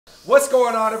What's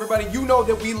going on, everybody? You know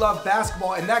that we love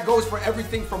basketball, and that goes for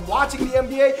everything from watching the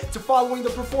NBA to following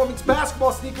the performance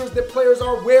basketball sneakers that players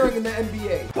are wearing in the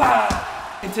NBA.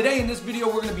 And today in this video,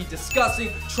 we're gonna be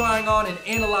discussing, trying on, and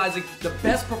analyzing the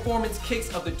best performance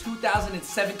kicks of the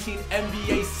 2017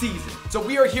 NBA season. So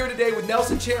we are here today with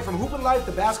Nelson Chang from Hoop and Life,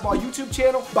 the basketball YouTube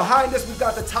channel. Behind us, we've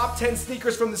got the top 10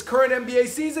 sneakers from this current NBA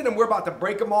season, and we're about to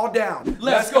break them all down.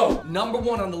 Let's go. Number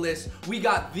one on the list, we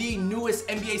got the newest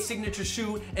NBA signature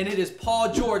shoe, and it is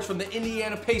Paul George from the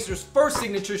Indiana Pacers' first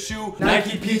signature shoe,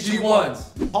 Nike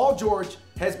PG1s. Paul George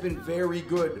has been very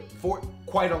good for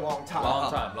quite a long time.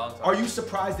 Long time. Are you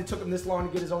surprised it took him this long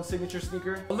to get his own signature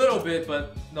sneaker? A little bit,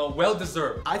 but no, well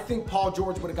deserved. I think Paul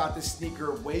George would have got this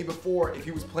sneaker way before if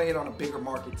he was playing on a bigger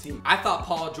market team. I thought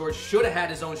Paul George should have had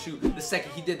his own shoe the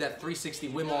second he did that 360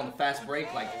 windmill on the fast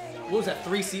break. Like, what was that,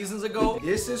 3 seasons ago?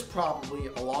 This is probably,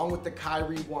 along with the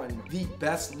Kyrie one, the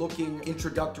best looking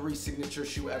introductory signature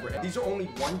shoe ever. These are only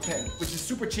 $110, which is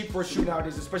super cheap for a shoe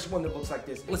nowadays, especially one that looks like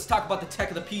this. Let's talk about the tech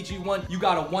of the PG1. You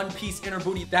got a one-piece inner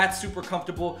booty, that's super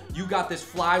comfortable. You got this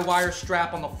fly wire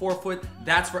strap on the forefoot,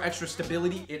 that's for extra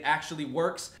stability. It actually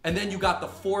works. And then you got the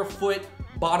 4-foot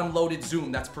bottom-loaded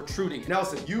zoom that's protruding.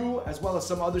 Nelson, you, as well as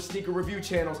some other sneaker review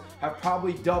channels, have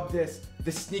probably dubbed this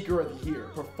the sneaker of the year.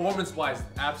 Performance-wise,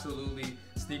 absolutely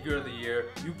sneaker of the year.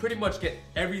 You pretty much get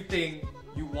everything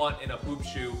you want in a hoop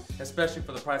shoe, especially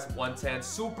for the price of $110.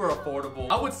 Super affordable.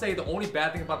 I would say the only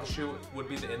bad thing about the shoe would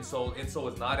be the insole.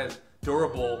 Insole is not as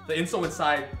durable. The insole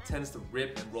inside tends to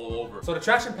rip and roll over. So the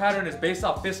traction pattern is based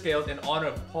off fish scales in honor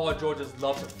of Paul George's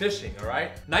love for fishing, all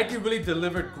right? Nike really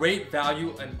delivered great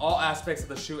value in all aspects of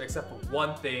the shoe except for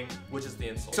one thing, which is the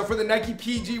insole. So for the Nike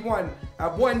PG1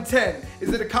 at 110,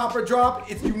 is it a cop or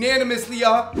drop? It's unanimously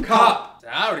a cop.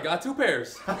 I already got 2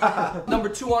 pairs. Number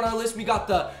 2 on our list, we got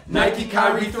the Nike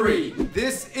Kyrie 3.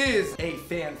 This is a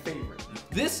fan favorite.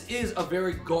 This is a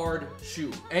very guard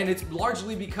shoe, and it's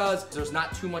largely because there's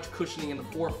not too much cushioning in the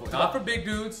forefoot. Not for big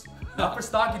dudes, not for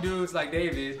stocky dudes like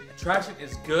David. Traction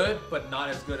is good, but not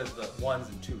as good as the 1s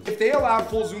and 2s. If they allowed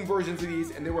full zoom versions of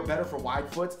these and they were better for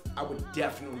wide foots, I would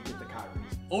definitely get the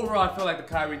Kyries. Overall, I feel like the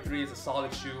Kyrie 3 is a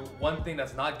solid shoe. One thing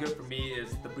that's not good for me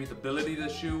is the breathability of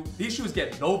the shoe. These shoes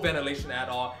get no ventilation at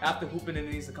all. After hooping in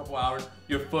these a couple hours,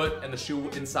 your foot and the shoe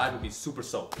inside will be super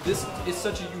soaked. This is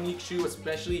such a unique shoe,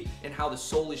 especially in how the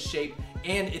sole is shaped,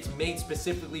 and it's made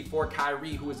specifically for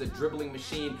Kyrie, who is a dribbling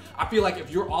machine. I feel like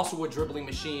if you're also a dribbling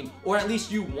machine, or at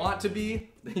least you want to be,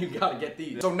 then you gotta get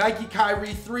these. So Nike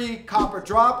Kyrie 3, copper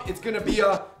drop, it's gonna be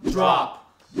a drop.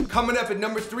 Coming up at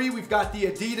number 3, we've got the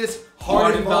Adidas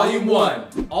Harden Volume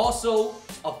 1. Also,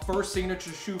 a first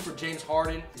signature shoe for James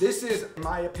Harden. This is, in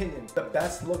my opinion, the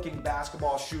best looking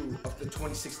basketball shoe of the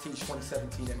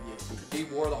 2016-2017 NBA season. He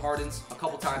wore the Hardens a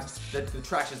couple times. The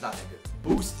traction's not that good.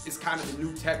 Boost is kind of the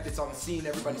new tech that's on the scene.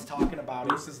 Everybody's talking about it.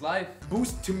 Boost is life.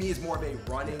 Boost to me is more of a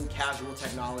running, casual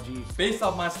technology. Based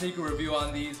off my sneaker review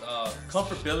on these,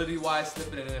 comfortability wise,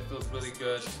 slipping it in it feels really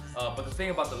good. But the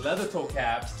thing about the leather toe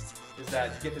caps is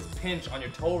that you get this pinch on your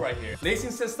toe right here.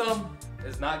 Lacing system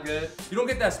is not good. You don't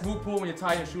get that smooth pull when you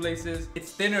tie your shoelaces.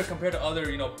 It's thinner compared to other,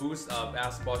 Boost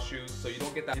basketball shoes, so you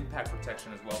don't get that impact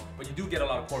protection as well. But you do get a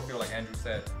lot of core feel, like Andrew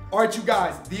said. All right, you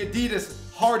guys, the Adidas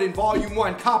Harden Volume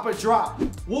 1 copper drop.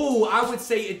 Woo, I would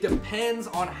say it depends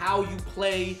on how you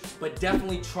play, but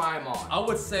definitely try them on. I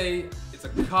would say it's a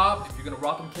cop if you're gonna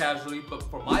rock them casually, but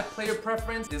for my player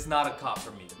preference, it's not a cop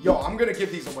for me. Yo, I'm gonna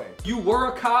give these away. You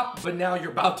were a cop, but now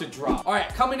you're about to drop. All right,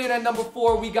 coming in at number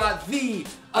 4, we got the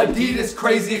Adidas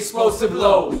Crazy Explosive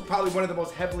Low. Probably one of the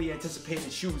most heavily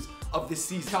anticipated shoes of this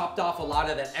season. Topped off a lot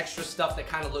of that extra stuff that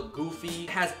kind of look goofy. It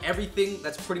has everything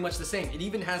that's pretty much the same. It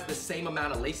even has the same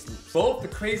amount of lace loops. Both the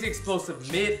Crazy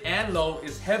Explosive Mid and Low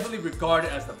is heavily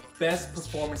regarded as the best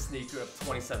performance sneaker of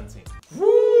 2017.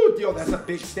 Woo! Yo, that's a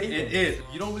big statement. It is. If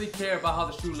you don't really care about how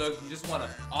the shoe looks, you just want an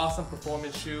awesome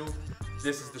performance shoe,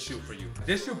 this is the shoe for you.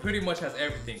 This shoe pretty much has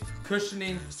everything.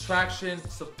 Cushioning, traction,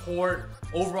 support,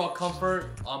 overall comfort,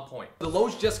 on point. The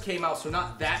lows just came out, so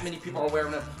not that many people are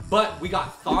wearing them, but we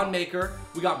got Thon Maker,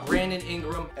 we got Brandon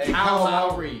Ingram, Kyle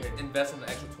Lowry. Invest in an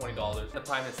extra $20. The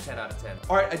prime is 10 out of 10.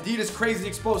 All right, Adidas Crazy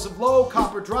Explosive Low,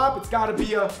 copper drop, it's gotta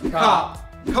be a cop.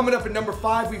 Coming up at number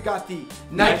 5, we've got the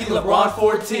Nike LeBron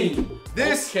 14.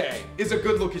 This is a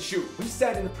good looking shoe. We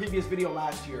said in the previous video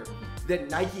last year that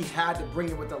Nike had to bring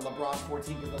it with the LeBron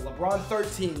 14 because the LeBron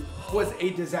 13 was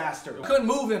a disaster. Couldn't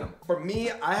move in them. For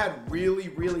me, I had really,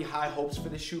 really high hopes for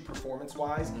this shoe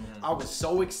performance-wise. I was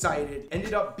so excited.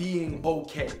 Ended up being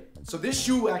okay. So this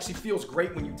shoe actually feels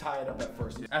great when you tie it up at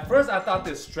first. At first, I thought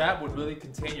this strap would really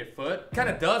contain your foot. Kind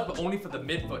of does, but only for the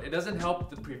midfoot. It doesn't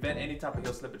help to prevent any type of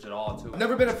heel slippage at all, too. I've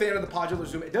never been a fan of the podular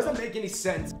zoom. It doesn't make any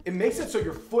sense. It makes it so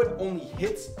your foot only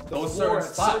hits Those floor certain at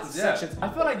spots, certain yeah. sections. I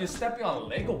feel like you're stepping on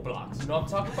Lego blocks. You know what I'm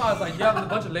talking about? It's like you have a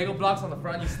bunch of Lego blocks on the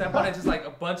front, you step on it, just like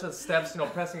a bunch of steps, you know,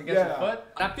 pressing against your foot.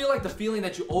 I feel like the feeling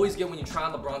that you always get when you try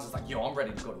on LeBron's is like, yo, I'm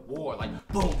ready to go to war. Like,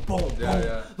 boom, boom,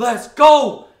 boom, let's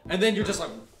go. And then you're just like,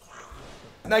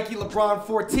 Nike LeBron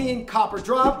 14, copper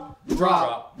drop.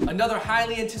 Another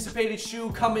highly anticipated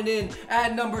shoe coming in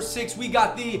at number 6. We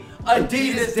got the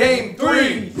Adidas Dame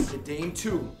 3. The Dame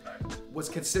 2 was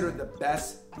considered the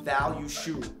best value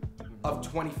shoe of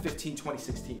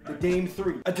 2015-2016. The Dame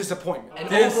 3, a disappointment.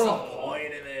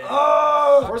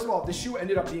 First of all, the shoe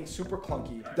ended up being super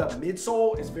clunky. The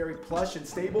midsole is very plush and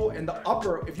stable, and the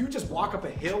upper, if you just walk up a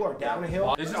hill or down a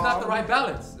hill, it's just not the right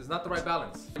balance. It's not the right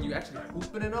balance. When you actually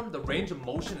hooping in them, the range of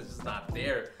motion is just not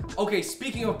there. Okay,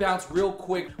 speaking of bounce, real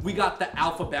quick, we got the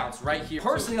Alpha Bounce right here.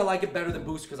 Personally, I like it better than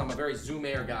Boost because I'm a very Zoom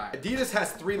Air guy. Adidas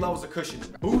has 3 levels of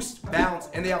cushioning: Boost, Bounce,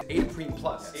 and they have Adaprene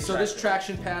Plus. So this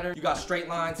traction pattern, you got straight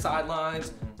lines, side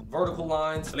lines, vertical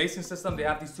lines. The lacing system, they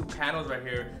have these 2 panels right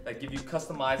here that give you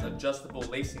customized adjustable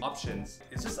lacing options.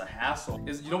 It's just a hassle.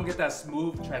 You don't get that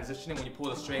smooth transitioning when you pull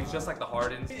the strings, just like the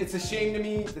Hardens. It's a shame to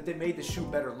me that they made the shoe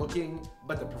better looking,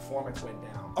 but the performance went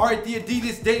down. All right, the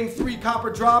Adidas Dame 3 copper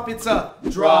drop. It's a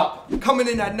drop. Coming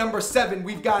in at number 7,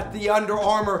 we've got the Under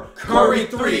Armour Curry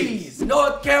 3s.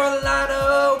 North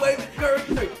Carolina, waving Curry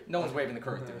 3. No one's waving the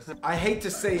Curry 3s. I hate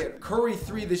to say it, Curry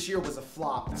 3 this year was a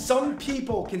flop. Some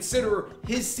people consider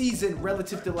his season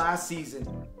relative to last season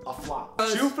a flop.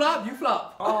 Shoe flop? You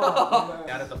flop. Oh,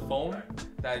 Added the foam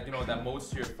that, you know, that molds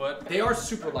to your foot. They are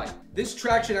super light. This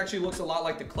traction actually looks a lot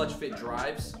like the Clutch Fit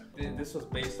drives. This was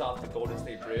based off the Golden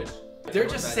State Bridge. They're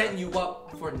just setting you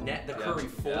up for the Curry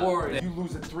 4. You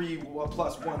lose a 3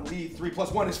 plus 1 lead. 3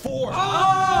 plus 1 is 4.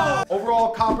 Oh! Overall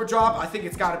copper drop, I think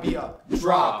it's got to be a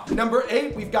drop. Number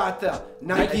 8, we've got the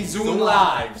Nike Zoom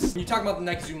Lives. When you talk about the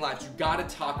Nike Zoom Lives, you got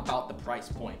to talk about the price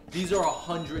point. These are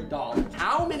 $100.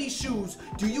 How many shoes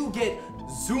do you get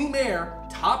Zoom Air,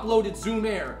 top-loaded Zoom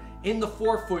Air, in the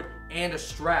forefoot and a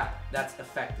strap that's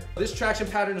effective? This traction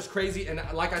pattern is crazy, and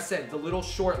like I said, the little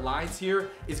short lines here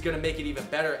is gonna make it even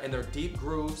better, and they're deep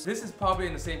grooves. This is probably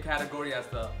in the same category as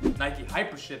the Nike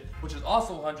Hypershift, which is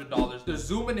also $100. There's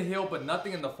zoom in the heel, but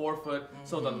nothing in the forefoot,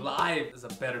 so the Live is a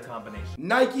better combination.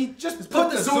 Nike, just put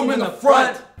the zoom in the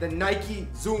front. The Nike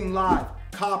Zoom Live.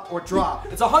 Cop or drop.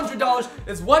 It's $100.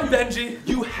 It's one Benji.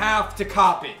 You have to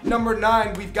cop it. Number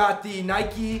 9, we've got the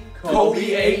Nike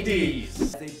Kobe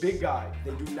ADs. As a big guy,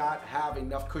 they do not have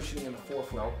enough cushioning in the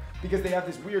forefoot because they have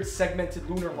this weird segmented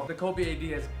lunar lump. The Kobe AD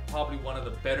is probably one of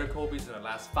the better Kobe's in the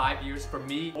last 5 years. For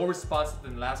me, more responsive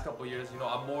than the last couple years. You know,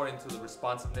 I'm more into the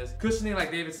responsiveness. Cushioning,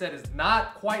 like David said, is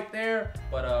not quite there,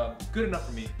 but good enough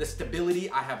for me. The stability,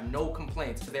 I have no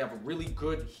complaints. They have a really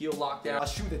good heel lockdown. A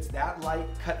shoe that's that light,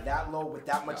 cut that low with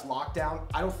that much lockdown,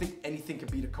 I don't think anything can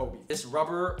beat a Kobe. This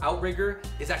rubber outrigger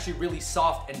is actually really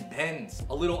soft and bends.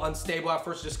 A little unstable at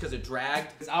first just because it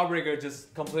dragged. This outrigger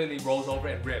just completely rolls over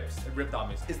and rips. It ripped on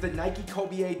me. Is the Nike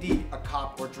Kobe AD a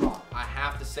cop or drop? I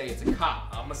have to say it's a cop.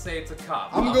 I'm gonna say it's a cop.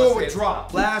 I'm gonna go with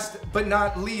drop. Last but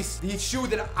not least, the shoe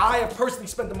that I have personally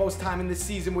spent the most time in this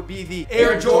season would be the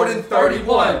Air Jordan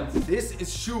 31. This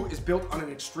shoe is built on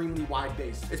an extremely wide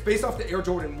base. It's based off the Air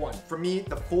Jordan 1. For me,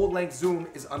 the full length zoom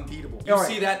is unbeatable. You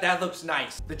see that? That looks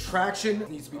nice. The traction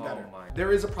needs to be better.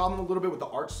 There is a problem a little bit with the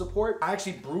arch support. I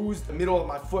actually bruised the middle of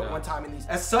my foot one time in these.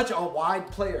 As such a wide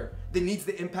player that needs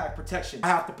the impact protection, I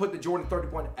have to put the Jordan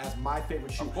 31 as my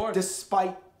favorite shoe,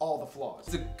 despite all the flaws.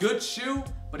 It's a good shoe,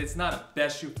 but it's not a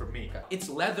best shoe for me. It's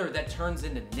leather that turns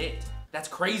into knit. That's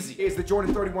crazy. Is the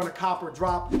Jordan 31 a cop or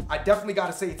drop? I definitely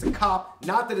gotta say it's a cop.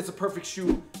 Not that it's a perfect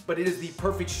shoe, but it is the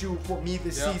perfect shoe for me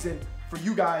this season. For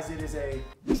you guys, it is a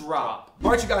drop. All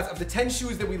right, you guys, of the 10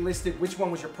 shoes that we listed, which one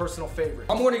was your personal favorite?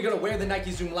 I'm only gonna wear the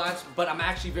Nike Zoom Lives, but I'm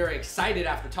actually very excited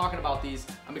after talking about these.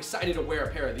 I'm excited to wear a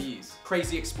pair of these.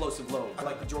 Crazy explosive lows. I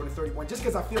like the Jordan 31 just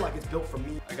because I feel like it's built for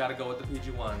me. I gotta go with the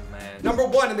PG ones, man. Number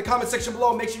 1 in the comment section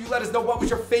below, make sure you let us know what was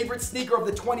your favorite sneaker of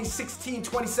the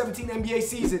 2016-2017 NBA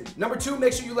season. Number 2,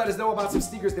 make sure you let us know about some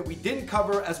sneakers that we didn't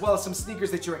cover, as well as some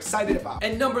sneakers that you're excited about.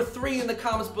 And number 3 in the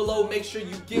comments below, make sure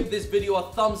you give this video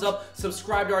a thumbs up,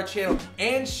 subscribe to our channel,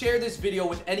 and share this video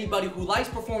with anybody who likes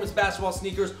performance basketball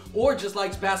sneakers or just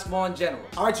likes basketball in general.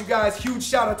 All right, you guys, huge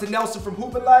shout out to Nelson from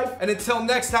Hoopin' Life, and until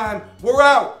next time, we're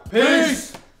out.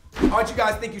 Peace. All right, you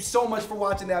guys, thank you so much for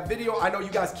watching that video. I know you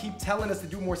guys keep telling us to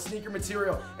do more sneaker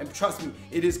material, and trust me,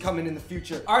 it is coming in the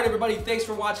future. All right, everybody, thanks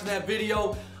for watching that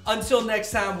video. Until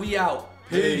next time, we out.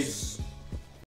 Peace.